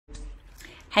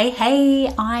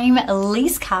Hey, I'm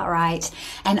Lise Cartwright,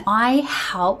 and I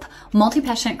help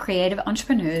multi-passionate creative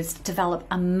entrepreneurs develop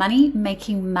a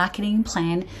money-making marketing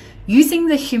plan using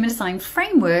the human design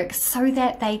framework so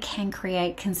that they can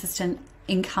create consistent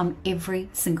income every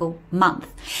single month.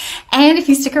 And if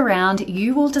you stick around,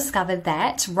 you will discover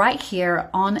that right here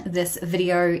on this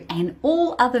video and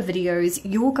all other videos,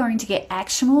 you're going to get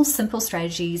actionable, simple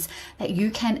strategies that you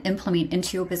can implement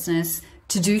into your business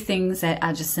to do things that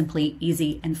are just simply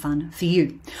easy and fun for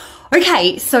you.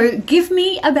 Okay, so give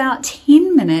me about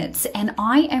 10 minutes and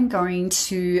I am going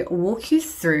to walk you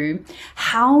through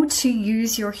how to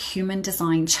use your human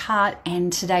design chart,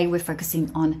 and today we're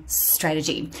focusing on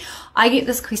strategy. I get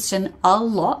this question a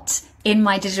lot in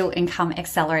my Digital Income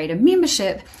Accelerator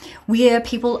membership, where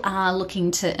people are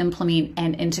looking to implement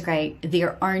and integrate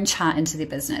their own chart into their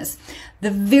business.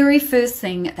 The very first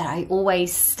thing that I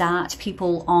always start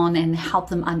people on and help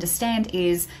them understand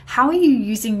is, how are you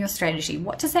using your strategy?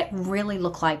 What does that really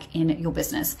look like in your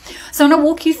business? So I'm going to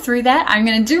walk you through that. I'm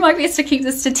going to do my best to keep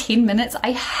this to 10 minutes.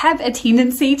 I have a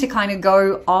tendency to kind of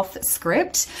go off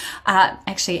script, and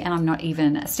I'm not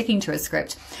even sticking to a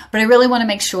script, but I really want to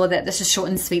make sure that this is short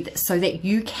and sweet so that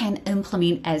you can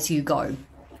implement as you go.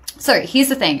 So here's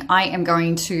the thing, I am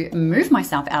going to move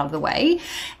myself out of the way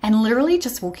and literally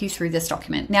just walk you through this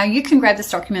document. Now you can grab this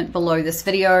document below this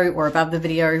video or above the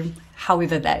video,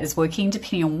 however that is working,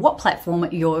 depending on what platform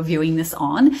you're viewing this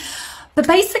on. But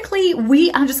basically, we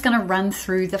are just going to run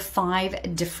through the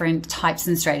 5 different types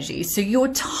and strategies. So your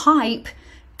type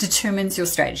determines your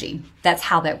strategy. That's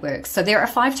how that works. So there are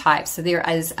 5 types. So there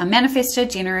is a manifestor,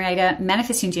 generator,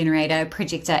 manifesting generator,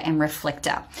 projector, and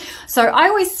reflector. So I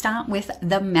always start with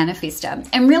the manifestor.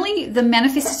 And really the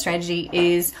manifestor strategy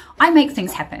is, I make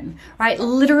things happen, right?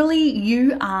 Literally,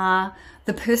 you are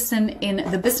the person in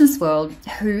the business world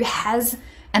who has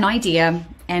an idea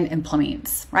and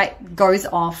implements, right? Goes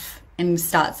off and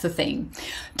starts the thing.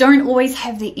 Don't always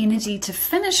have the energy to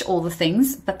finish all the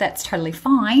things, but that's totally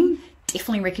fine.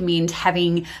 Definitely recommend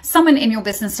having someone in your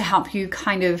business to help you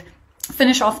kind of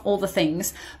finish off all the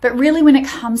things. But really, when it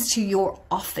comes to your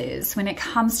offers, when it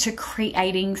comes to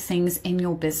creating things in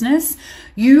your business,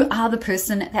 you are the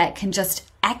person that can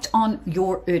just act on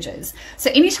your urges.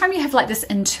 So anytime you have like this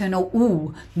internal,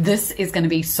 ooh, this is going to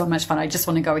be so much fun, I just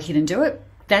want to go ahead and do it,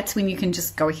 that's when you can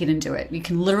just go ahead and do it. You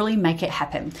can literally make it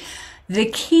happen. The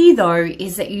key though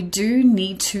is that you do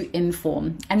need to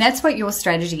inform, and that's what your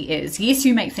strategy is. Yes,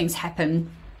 you make things happen,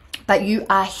 but you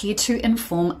are here to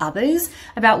inform others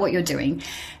about what you're doing.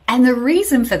 And the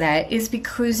reason for that is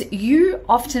because you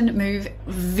often move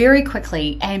very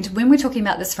quickly. And when we're talking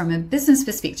about this from a business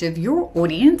perspective, your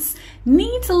audience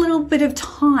needs a little bit of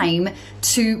time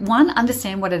to, one,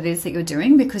 understand what it is that you're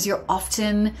doing, because you're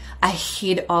often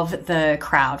ahead of the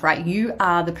crowd, right? You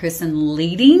are the person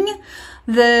leading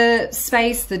the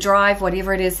space, the drive,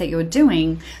 whatever it is that you're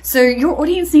doing. So your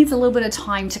audience needs a little bit of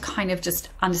time to kind of just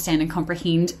understand and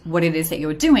comprehend what it is that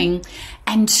you're doing.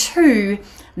 And 2,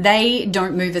 they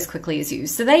don't move as quickly as you.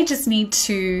 So they just need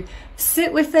to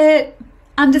sit with it,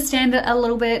 understand it a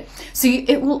little bit. So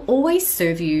it will always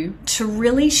serve you to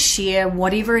really share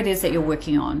whatever it is that you're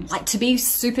working on, like to be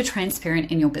super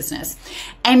transparent in your business.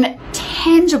 And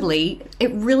tangibly,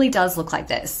 it really does look like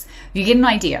this. You get an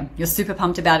idea, you're super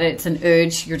pumped about it, it's an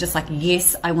urge, you're just like,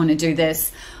 yes, I want to do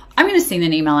this. I'm going to send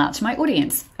an email out to my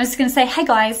audience. I'm just going to say, hey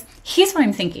guys, here's what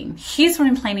I'm thinking. Here's what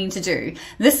I'm planning to do.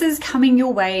 This is coming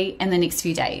your way in the next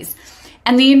few days.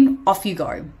 And then off you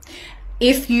go.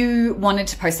 If you wanted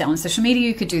to post that on social media,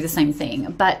 you could do the same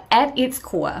thing. But at its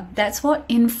core, that's what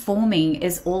informing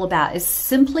is all about, is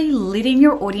simply letting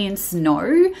your audience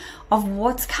know of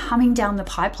what's coming down the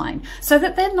pipeline so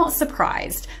that they're not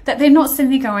surprised, that they're not sitting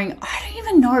there going, I don't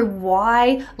even know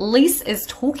why Lise is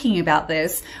talking about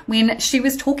this when she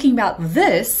was talking about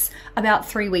this about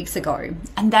 3 weeks ago.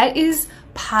 And that is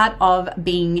part of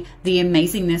being the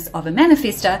amazingness of a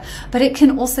manifestor, but it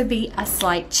can also be a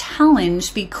slight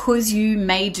challenge because you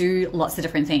may do lots of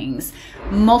different things.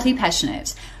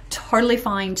 Multi-passionate, totally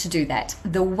fine to do that.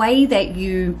 The way that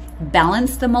you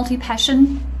balance the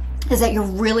multi-passion is that you're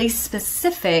really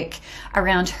specific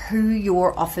around who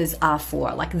your offers are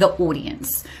for, like the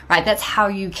audience, right? That's how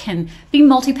you can be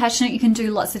multi-passionate. You can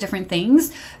do lots of different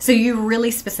things. So you're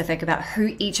really specific about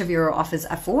who each of your offers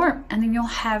are for, and then you'll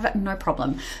have no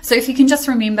problem. So if you can just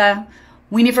remember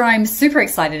whenever I'm super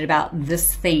excited about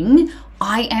this thing,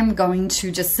 I am going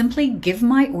to just simply give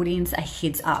my audience a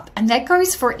heads up. And that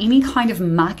goes for any kind of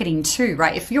marketing too,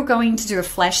 right? If you're going to do a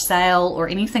flash sale or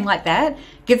anything like that,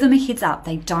 give them a heads up.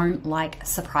 They don't like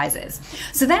surprises.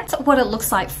 So that's what it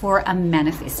looks like for a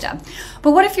manifester.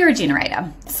 But what if you're a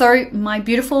generator? So my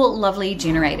beautiful, lovely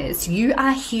generators, you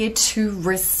are here to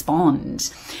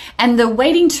respond. And the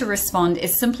waiting to respond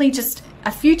is simply just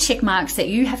a few check marks that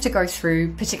you have to go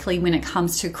through, particularly when it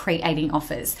comes to creating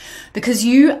offers, because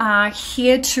you are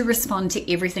here to respond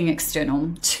to everything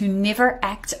external, to never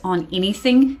act on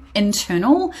anything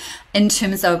internal in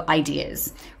terms of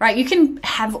ideas, right? You can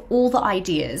have all the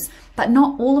ideas, but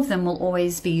not all of them will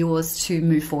always be yours to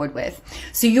move forward with.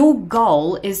 So your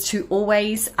goal is to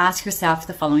always ask yourself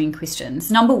the following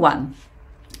questions. Number one,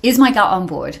 is my gut on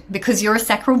board? Because you're a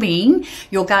sacral being,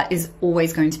 your gut is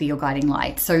always going to be your guiding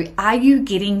light. So are you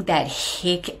getting that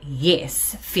heck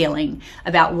yes feeling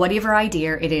about whatever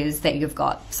idea it is that you've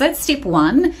got? So that's step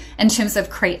one in terms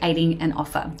of creating an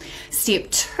offer.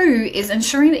 Step two is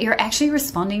ensuring that you're actually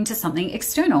responding to something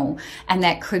external. And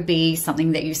that could be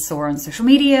something that you saw on social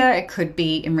media. It could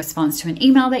be in response to an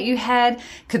email that you had. It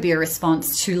could be a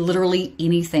response to literally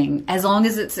anything, as long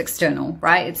as it's external,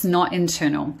 right? It's not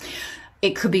internal.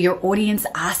 It could be your audience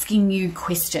asking you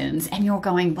questions and you're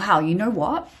going, wow, you know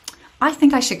what? I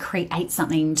think I should create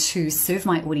something to serve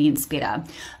my audience better.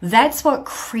 That's what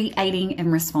creating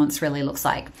in response really looks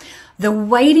like. The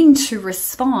waiting to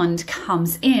respond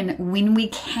comes in when we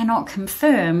cannot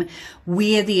confirm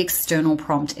where the external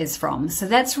prompt is from. So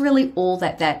that's really all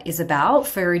that is about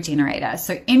for a generator.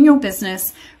 So in your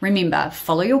business, remember,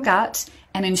 follow your gut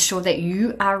and ensure that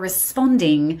you are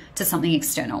responding to something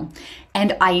external.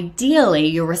 And ideally,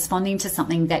 you're responding to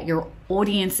something that your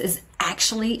audience is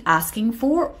actually asking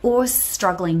for or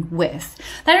struggling with.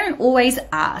 They don't always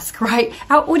ask, right?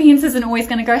 Our audience isn't always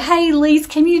going to go, hey, Lise,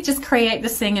 can you just create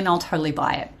this thing and I'll totally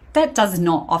buy it. That does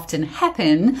not often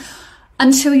happen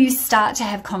until you start to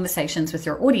have conversations with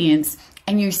your audience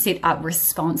and you set up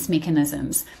response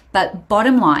mechanisms. But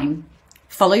bottom line,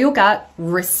 follow your gut,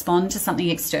 respond to something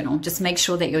external. Just make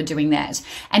sure that you're doing that.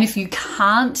 And if you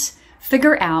can't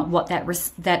figure out what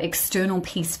that external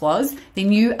piece was,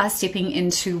 then you are stepping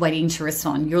into waiting to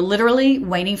respond. You're literally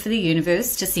waiting for the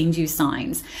universe to send you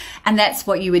signs. And that's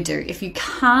what you would do. If you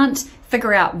can't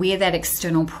figure out where that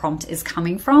external prompt is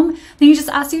coming from, then you just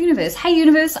ask the universe, hey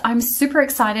universe, I'm super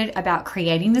excited about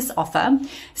creating this offer.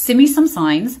 Send me some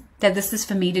signs that this is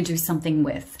for me to do something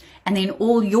with. And then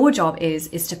all your job is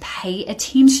to pay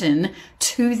attention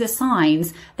to the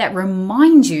signs that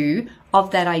remind you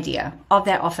of that idea, of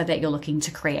that offer that you're looking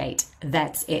to create.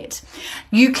 That's it.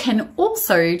 You can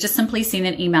also just simply send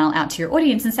an email out to your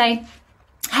audience and say,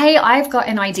 hey, I've got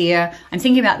an idea. I'm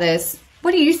thinking about this.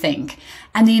 What do you think?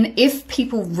 And then if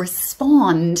people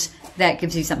respond, that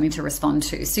gives you something to respond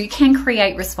to. So you can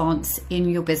create response in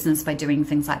your business by doing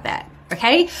things like that.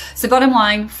 Okay, so bottom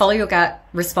line, follow your gut,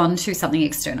 respond to something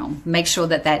external. Make sure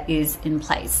that that is in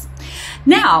place.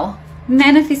 Now,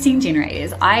 manifesting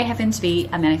generators. I happen to be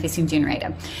a manifesting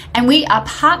generator and we are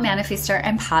part manifestor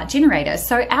and part generator.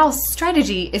 So our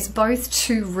strategy is both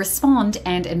to respond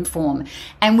and inform,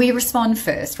 and we respond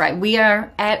first, right? We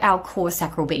are at our core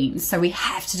sacral beings. So we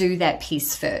have to do that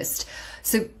piece first.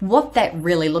 So what that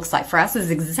really looks like for us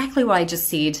is exactly what I just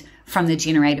said. From the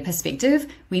generator perspective,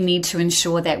 we need to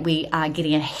ensure that we are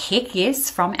getting a heck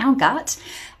yes from our gut,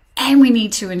 and we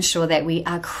need to ensure that we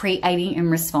are creating in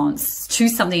response to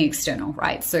something external,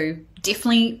 right? So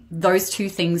definitely those two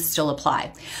things still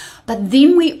apply. But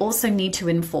then we also need to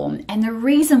inform. And the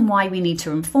reason why we need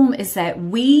to inform is that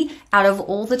we, out of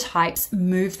all the types,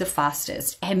 move the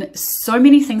fastest. And so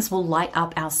many things will light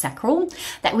up our sacral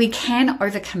that we can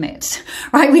overcommit,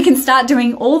 right? We can start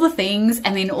doing all the things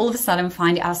and then all of a sudden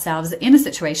find ourselves in a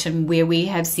situation where we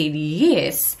have said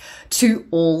yes to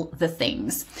all the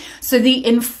things. So the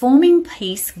informing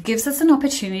piece gives us an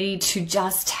opportunity to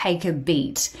just take a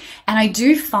beat. And I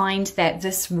do find that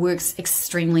this works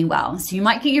extremely well. So you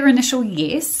might get your initial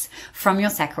yes from your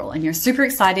sacral and you're super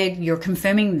excited. You're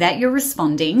confirming that you're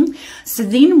responding. So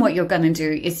then what you're going to do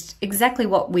is exactly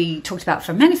what we talked about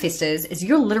for manifestors is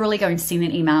you're literally going to send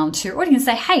an email to your audience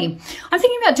and say, hey, I'm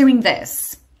thinking about doing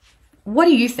this. What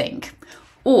do you think?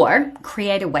 Or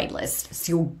create a wait list. It's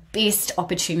your best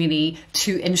opportunity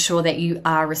to ensure that you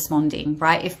are responding,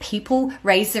 right? If people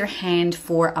raise their hand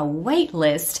for a wait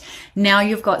list, now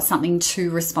you've got something to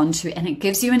respond to and it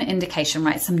gives you an indication,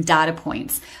 right? Some data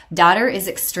points. Data is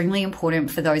extremely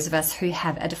important for those of us who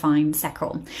have a defined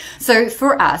sacral. So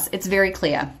for us, it's very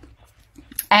clear.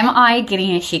 Am I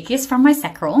getting a heck yes from my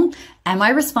sacral? Am I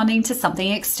responding to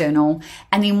something external?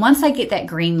 And then once I get that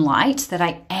green light that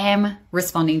I am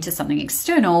responding to something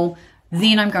external,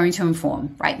 then I'm going to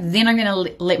inform, right? Then I'm going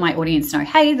to let my audience know,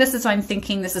 hey, this is what I'm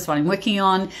thinking, this is what I'm working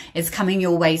on, it's coming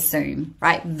your way soon,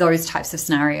 right? Those types of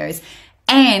scenarios.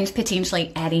 And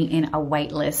potentially adding in a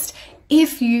wait list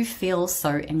if you feel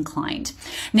so inclined.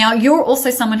 Now, you're also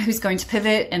someone who's going to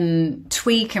pivot and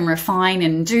tweak and refine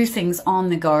and do things on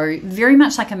the go, very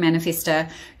much like a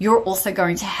manifestor. You're also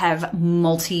going to have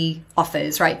multi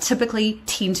offers, right? Typically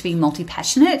tend to be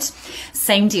multi-passionate.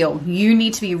 Same deal. You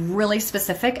need to be really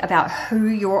specific about who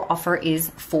your offer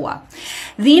is for.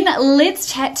 Then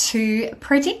let's chat to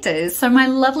projectors. So my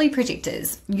lovely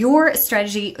projectors, your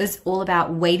strategy is all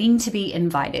about waiting to be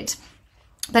invited.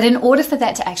 But in order for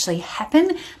that to actually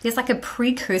happen, there's like a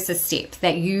precursor step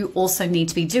that you also need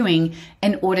to be doing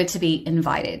in order to be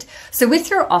invited. So with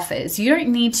your offers, you don't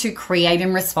need to create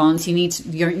in response. You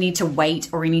don't need to wait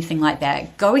or anything like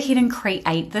that. Go ahead and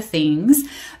create the things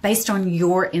based on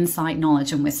your insight,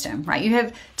 knowledge, and wisdom, right?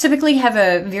 You typically have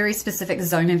a very specific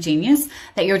zone of genius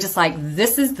that you're just like,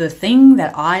 this is the thing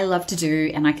that I love to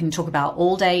do and I can talk about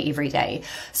all day, every day.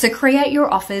 So create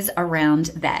your offers around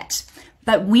that.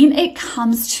 But when it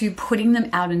comes to putting them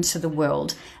out into the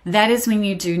world, that is when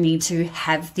you do need to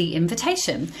have the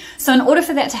invitation. So in order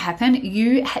for that to happen,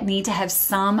 you need to have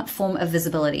some form of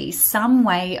visibility, some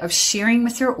way of sharing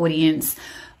with your audience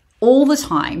all the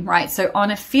time, right? So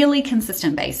on a fairly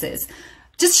consistent basis,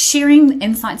 just sharing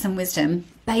insights and wisdom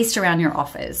based around your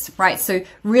offers, right? So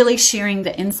really sharing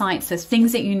the insights, the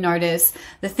things that you notice,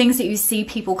 the things that you see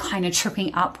people kind of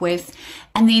tripping up with,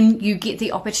 and then you get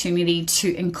the opportunity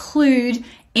to include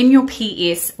in your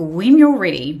PS when you're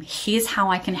ready, here's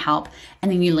how I can help,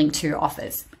 and then you link to your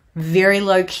offers. Very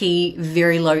low key,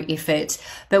 very low effort,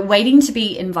 but waiting to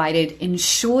be invited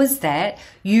ensures that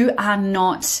you are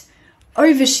not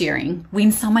oversharing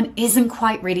when someone isn't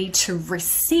quite ready to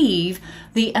receive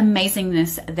the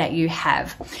amazingness that you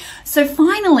have. So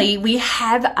finally, we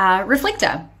have a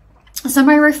reflector. So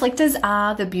my reflectors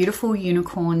are the beautiful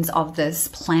unicorns of this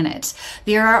planet.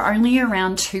 There are only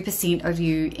around 2% of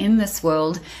you in this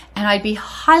world, and I'd be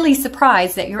highly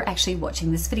surprised that you're actually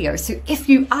watching this video. So if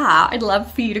you are, I'd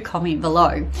love for you to comment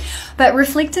below. But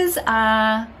reflectors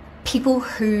are people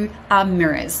who are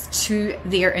mirrors to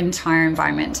their entire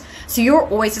environment. So you're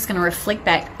always just going to reflect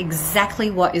back exactly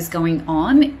what is going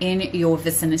on in your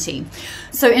vicinity.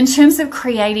 So in terms of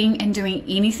creating and doing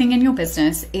anything in your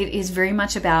business, it is very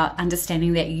much about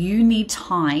understanding that you need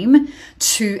time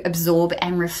to absorb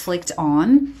and reflect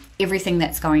on everything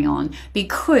that's going on,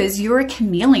 because you're a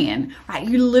chameleon, right?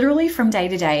 You literally from day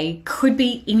to day could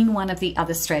be any one of the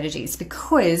other strategies,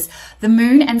 because the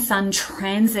moon and sun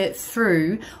transit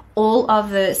through all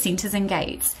of the centers and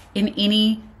gates in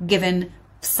any given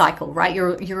cycle, right?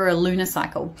 You're a lunar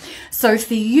cycle. So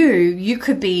for you, you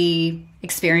could be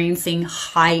experiencing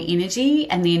high energy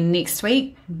and then next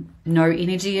week, no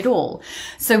energy at all.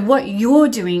 So what you're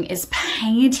doing is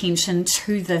paying attention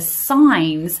to the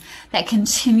signs that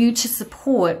continue to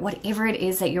support whatever it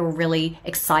is that you're really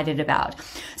excited about.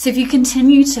 So if you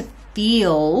continue to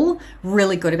feel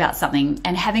really good about something,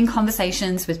 and having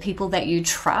conversations with people that you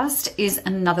trust is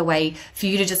another way for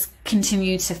you to just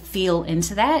continue to feel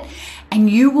into that, and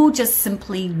you will just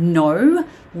simply know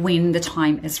when the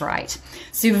time is right.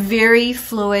 So very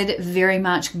fluid, very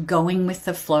much going with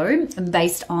the flow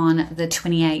based on the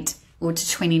 28 or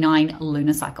to 29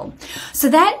 lunar cycle. So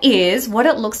that is what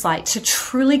it looks like to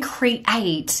truly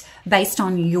create based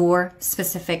on your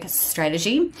specific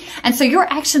strategy. And so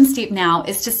your action step now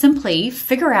is to simply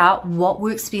figure out what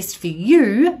works best for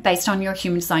you based on your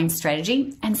human design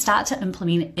strategy and start to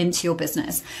implement it into your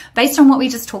business. Based on what we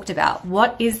just talked about,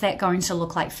 what is that going to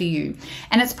look like for you?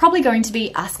 And it's probably going to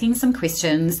be asking some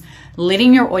questions,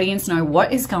 letting your audience know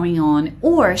what is going on,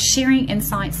 or sharing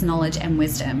insights, knowledge, and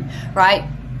wisdom, right?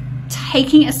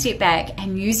 Taking a step back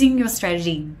and using your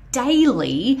strategy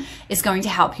daily is going to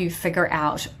help you figure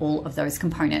out all of those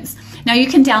components. Now you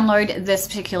can download this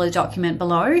particular document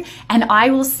below, and I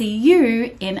will see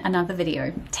you in another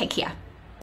video. Take care.